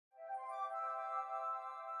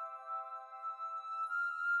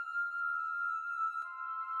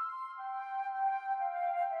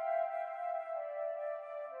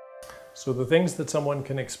So the things that someone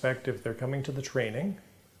can expect if they're coming to the training,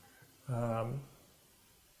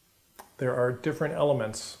 there are different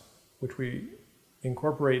elements which we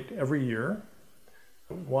incorporate every year.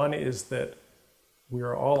 One is that we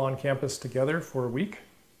are all on campus together for a week,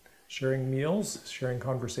 sharing meals, sharing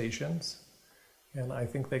conversations, and I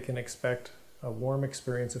think they can expect a warm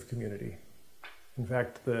experience of community. In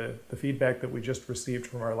fact, the feedback that we just received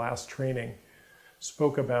from our last training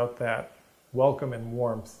spoke about that welcome and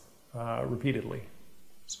warmth repeatedly.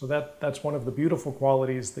 So that's one of the beautiful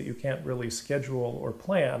qualities that you can't really schedule or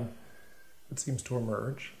plan that seems to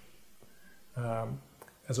emerge.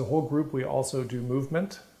 As a whole group, we also do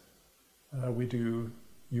movement. We do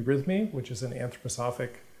eurythmy, which is an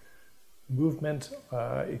anthroposophic movement.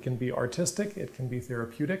 It can be artistic, it can be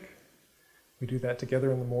therapeutic. We do that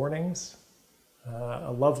together in the mornings.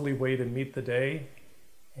 A lovely way to meet the day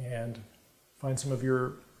and find some of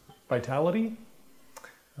your vitality.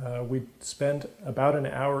 We spend about an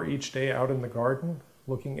hour each day out in the garden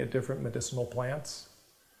looking at different medicinal plants.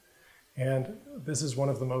 And this is one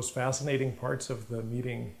of the most fascinating parts of the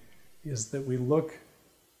meeting, is that we look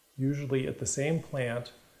usually at the same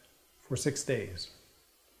plant for 6 days.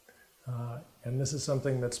 And this is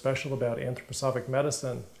something that's special about anthroposophic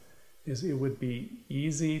medicine, is it would be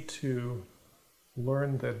easy to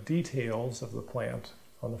learn the details of the plant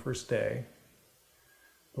on the first day,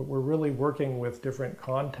 but we're really working with different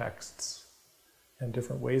contexts and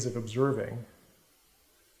different ways of observing,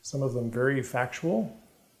 some of them very factual,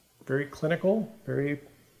 very clinical, very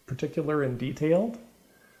particular and detailed,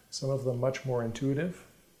 some of them much more intuitive,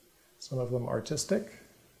 some of them artistic,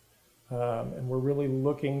 and we're really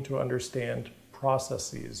looking to understand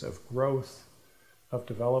processes of growth, of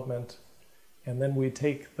development, and then we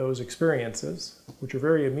take those experiences, which are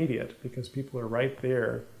very immediate because people are right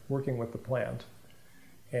there working with the plant,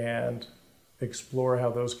 and explore how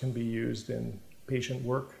those can be used in patient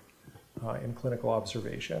work, in clinical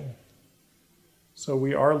observation. So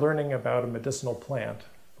we are learning about a medicinal plant,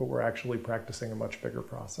 but we're actually practicing a much bigger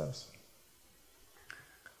process.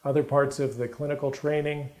 Other parts of the clinical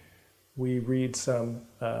training, we read some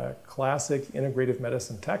classic integrative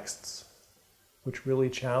medicine texts, which really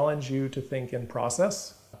challenge you to think in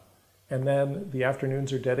process. And then the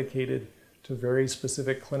afternoons are dedicated to very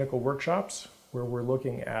specific clinical workshops where we're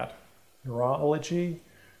looking at neurology,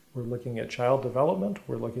 we're looking at child development,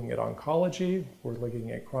 we're looking at oncology, we're looking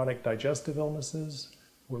at chronic digestive illnesses,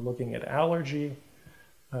 we're looking at allergy,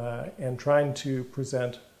 and trying to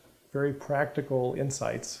present very practical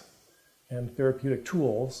insights and therapeutic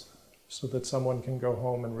tools so that someone can go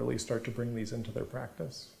home and really start to bring these into their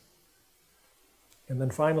practice. And then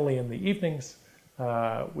finally, in the evenings,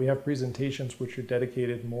 we have presentations which are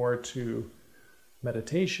dedicated more to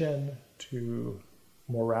meditation, to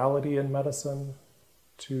morality in medicine,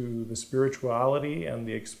 to the spirituality and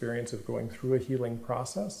the experience of going through a healing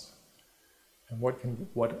process, and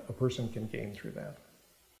what a person can gain through that.